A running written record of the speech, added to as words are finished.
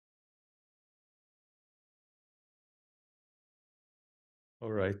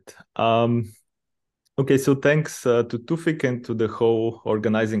All right. Okay, so thanks to Tufik and to the whole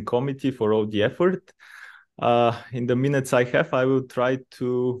organizing committee for all the effort. In the minutes I have, I will try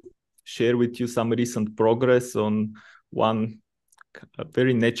to share with you some recent progress on one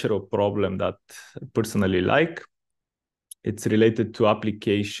very natural problem that I personally like. It's related to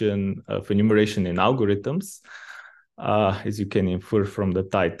application of enumeration in algorithms, as you can infer from the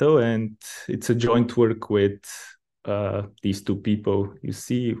title, and it's a joint work with these two people you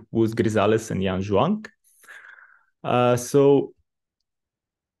see, Wuz Grisales and Yan Zhuang. So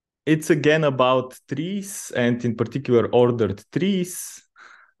it's again about trees, and in particular ordered trees.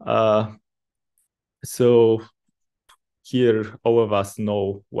 So here all of us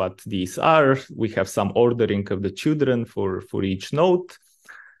know what these are. We have some ordering of the children for each node.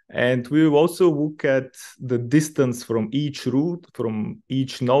 And we will also look at the distance from each root, from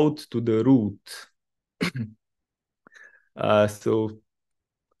each node to the root. So, of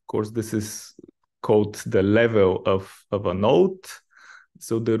course, this is called the level of a node.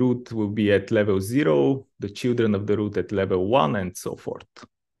 So the root will be at level 0, the children of the root at level 1, and so forth.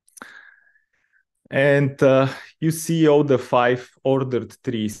 And you see all the 5 ordered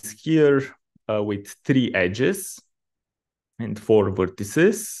trees here with 3 edges and 4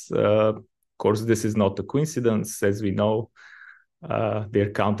 vertices. Of course, this is not a coincidence. As we know,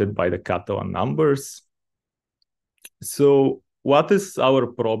 they're counted by the Catalan numbers. So what is our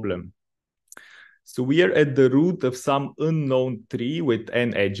problem? So we are at the root of some unknown tree with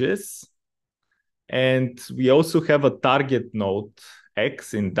n edges. And we also have a target node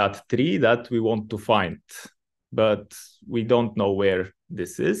x in that tree that we want to find. But we don't know where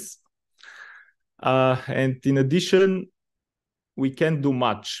this is. And in addition, we can't do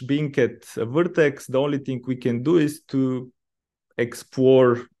much. Being at a vertex, the only thing we can do is to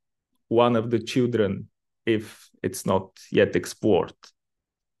explore one of the children if it's not yet explored.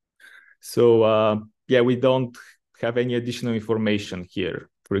 So yeah, we don't have any additional information here.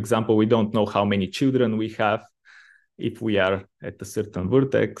 For example, we don't know how many children we have if we are at a certain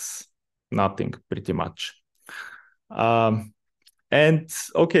vertex, nothing pretty much. And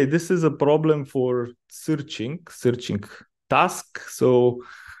okay, this is a problem for searching task. So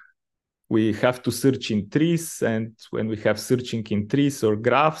we have to search in trees, and when we have searching in trees or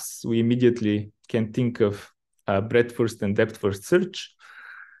graphs, we immediately can think of breadth first and depth first search.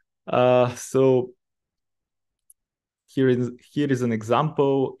 So here is an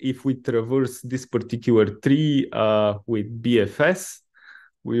example. If we traverse this particular tree with BFS,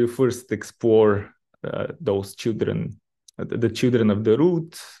 we will first explore those children, the children of the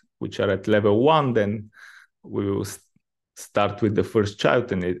root, which are at level 1. Then we will start with the first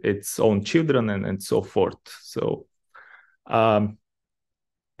child and its own children, and so forth. So, and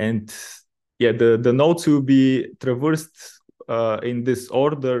yeah, the nodes will be traversed in this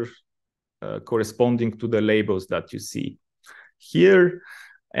order corresponding to the labels that you see here.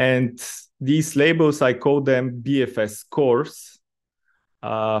 And these labels, I call them BFS scores.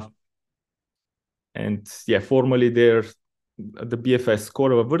 And yeah, formally the BFS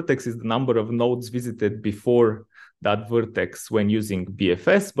score of a vertex is the number of nodes visited before that vertex when using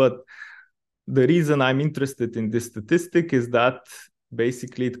BFS. But the reason I'm interested in this statistic is that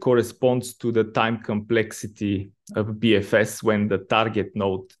basically it corresponds to the time complexity of BFS when the target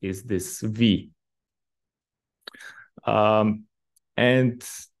node is this V. And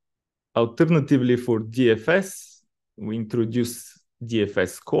alternatively for DFS, we introduce DFS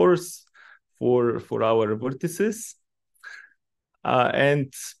scores for our vertices.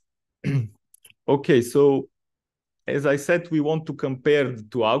 And okay, so as I said, we want to compare the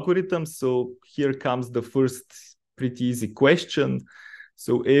two algorithms. So here comes the first pretty easy question.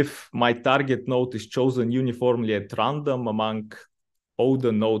 So if my target node is chosen uniformly at random among all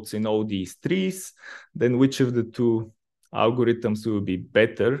the nodes in all these trees, then which of the two algorithms will be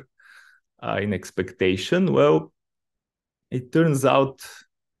better in expectation? Well, it turns out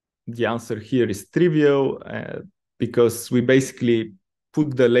the answer here is trivial because we basically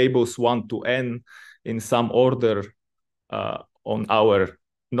put the labels 1 to n in some order on our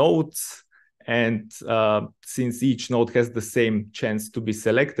nodes. And since each node has the same chance to be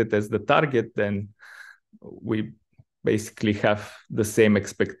selected as the target, then we basically have the same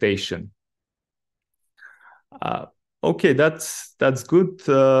expectation. Okay, that's good.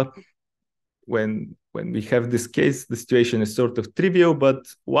 When we have this case, the situation is sort of trivial, but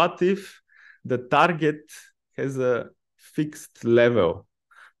what if the target has a fixed level?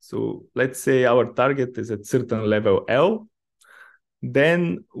 So let's say our target is at certain level L,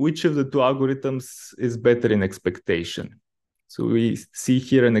 then which of the two algorithms is better in expectation? So we see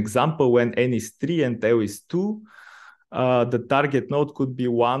here an example when n is 3 and L is 2. the target node could be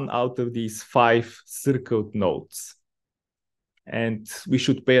one out of these 5 circled nodes. And we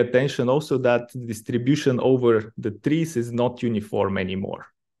should pay attention also that the distribution over the trees is not uniform anymore.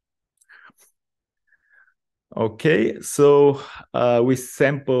 Okay, so we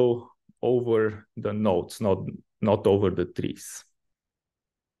sample over the nodes, not over the trees.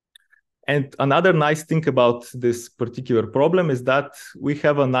 And another nice thing about this particular problem is that we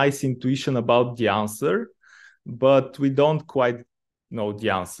have a nice intuition about the answer, but we don't quite know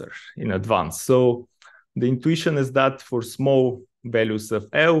the answer in advance. So the intuition is that for small values of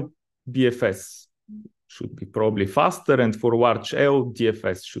L, BFS should be probably faster, and for large L,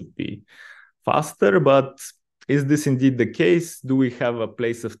 DFS should be faster. But is this indeed the case? Do we have a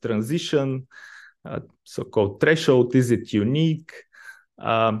place of transition, so-called threshold? Is it unique?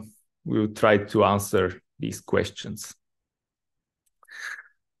 We'll try to answer these questions.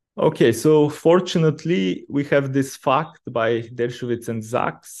 Okay, so fortunately, we have this fact by Dershowitz and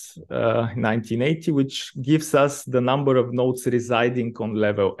Sachs in 1980, which gives us the number of nodes residing on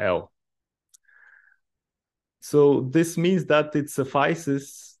level L. So this means that it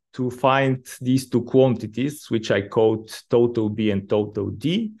suffices to find these two quantities, which I called total B and total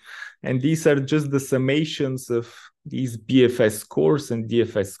D. And these are just the summations of these BFS scores and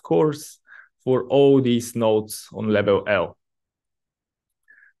DFS scores for all these nodes on level L.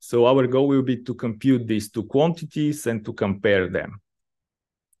 So our goal will be to compute these two quantities and to compare them.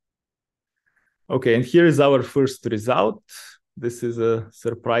 Okay, and here is our first result. This is a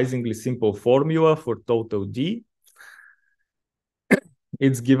surprisingly simple formula for total D.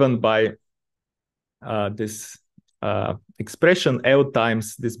 It's given by this expression L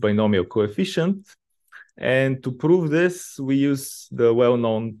times this binomial coefficient. And to prove this, we use the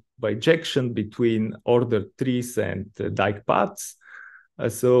well-known bijection between ordered trees and dike paths.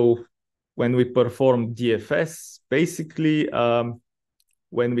 So when we perform DFS, basically,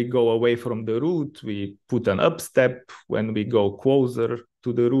 when we go away from the root, we put an up step. When we go closer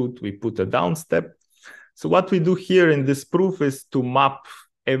to the root, we put a down step. So what we do here in this proof is to map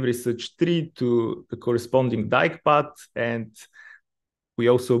every such tree to the corresponding dike path. And we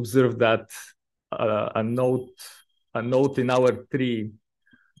also observe that a node in our tree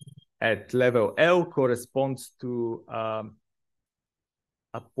at level L corresponds to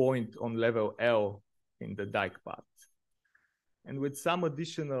a point on level L in the dike path. And with some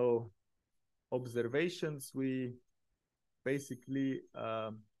additional observations, we basically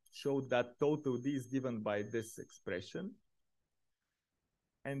showed that total D is given by this expression.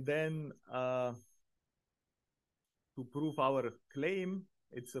 And then to prove our claim,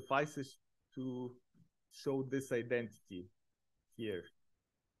 it suffices to show this identity here.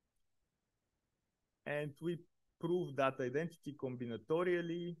 And we prove that identity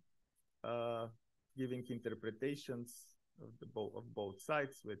combinatorially, giving interpretations of both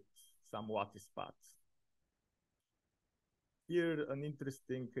sides with some lattice paths. Here, an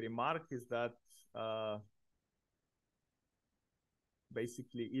interesting remark is that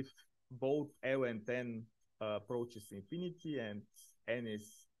basically, if both L and N approaches infinity and N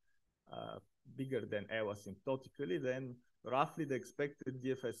is bigger than L asymptotically, then roughly the expected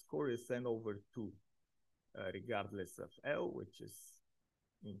DFS score is N over 2, regardless of L, which is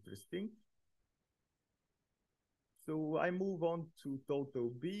interesting. So I move on to total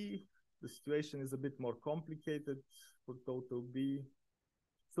B. The situation is a bit more complicated for total B.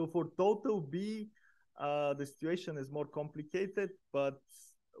 So for total B, the situation is more complicated, but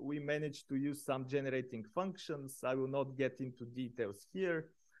we managed to use some generating functions. I will not get into details here,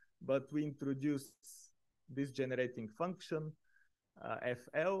 but we introduced this generating function,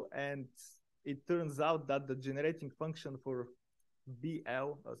 FL, and it turns out that the generating function for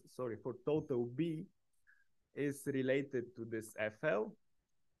for total B is related to this FL.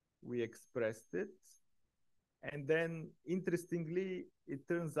 We expressed it. And then, interestingly, it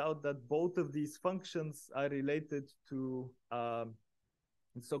turns out that both of these functions are related to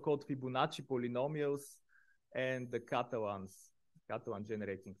so-called Fibonacci polynomials and the Catalan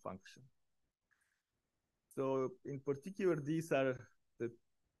generating function. So, in particular,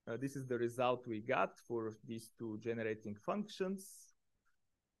 this is the result we got for these two generating functions.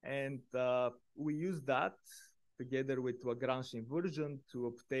 And we use that together with Lagrange inversion to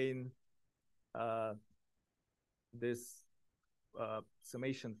obtain this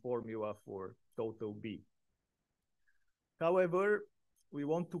summation formula for total B. However, we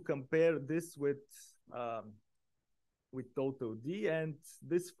want to compare this with total D, and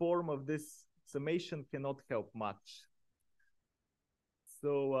this form of this summation cannot help much.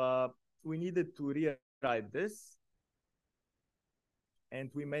 So we needed to rewrite this,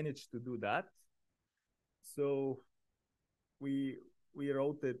 and we managed to do that. So we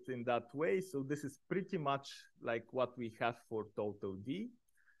wrote it in that way. So this is pretty much like what we have for total D.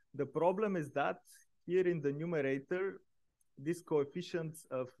 The problem is that here in the numerator, this coefficient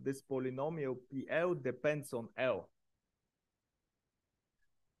of this polynomial PL depends on L.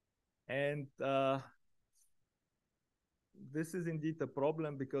 And this is indeed a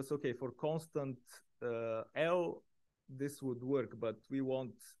problem because, okay, for constant L, this would work, but we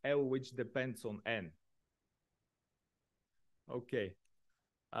want L which depends on N. Okay,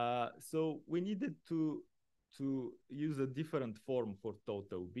 so we needed to use a different form for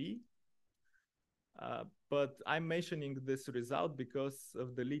total B. But I'm mentioning this result because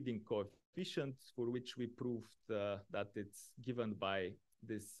of the leading coefficient for which we proved that it's given by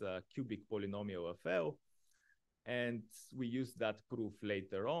this cubic polynomial of L. And we use that proof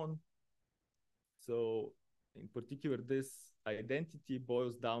later on. So in particular, this identity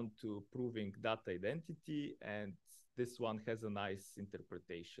boils down to proving that identity, and this one has a nice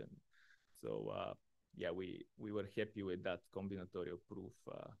interpretation. So yeah, we were happy with that combinatorial proof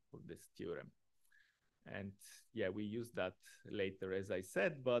for this theorem. And yeah, we used that later, as I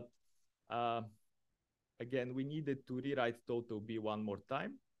said, but again, we needed to rewrite total B one more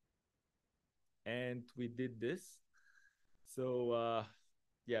time. And we did this. So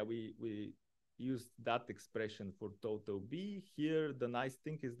yeah, we used that expression for total B. Here, the nice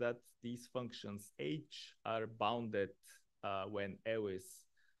thing is that these functions H are bounded when L is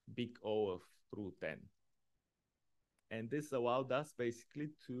big O of root N. And this allowed us basically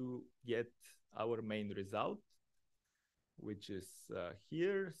to get our main result, which is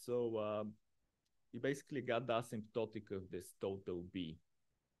here. So we basically got the asymptotic of this total B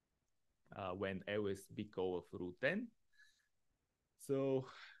when L is big O of root N. So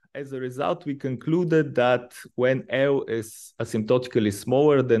as a result, we concluded that when L is asymptotically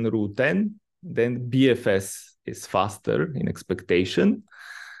smaller than root N, then BFS is faster in expectation.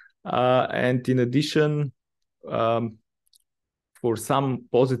 And in addition, for some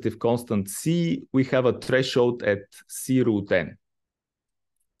positive constant C, we have a threshold at C root N.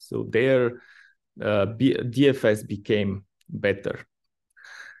 So there, DFS became better.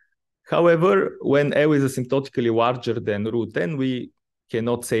 However, when L is asymptotically larger than root N, we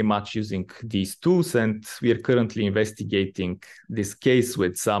cannot say much using these tools, and we are currently investigating this case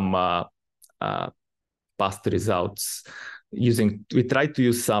with some past results. We try to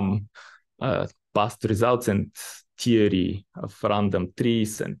use some past results and theory of random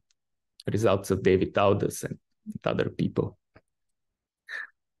trees and results of David Audas and other people.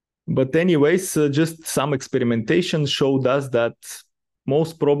 But anyways, just some experimentation showed us that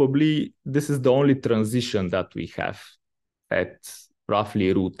most probably this is the only transition that we have at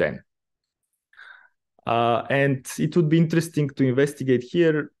roughly root N. And it would be interesting to investigate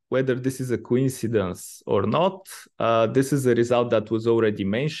here whether this is a coincidence or not. This is a result that was already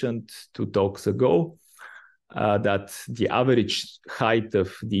mentioned 2 talks ago, that the average height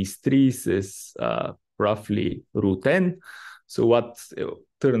of these trees is roughly root N. So what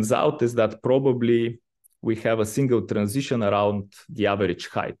turns out is that probably we have a single transition around the average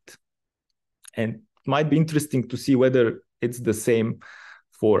height. And it might be interesting to see whether it's the same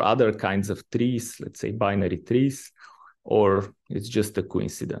for other kinds of trees, let's say binary trees, or it's just a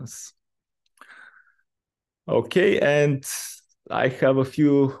coincidence. Okay, and I have a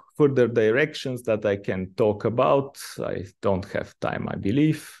few further directions that I can talk about. I don't have time, I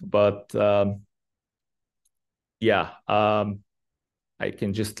believe, but yeah, I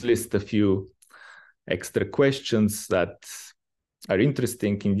can just list a few extra questions that are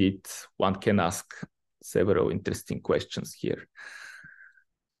interesting. Indeed, one can ask several interesting questions here.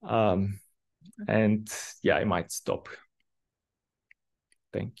 And yeah, I might stop.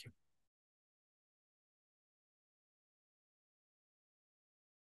 Thank you.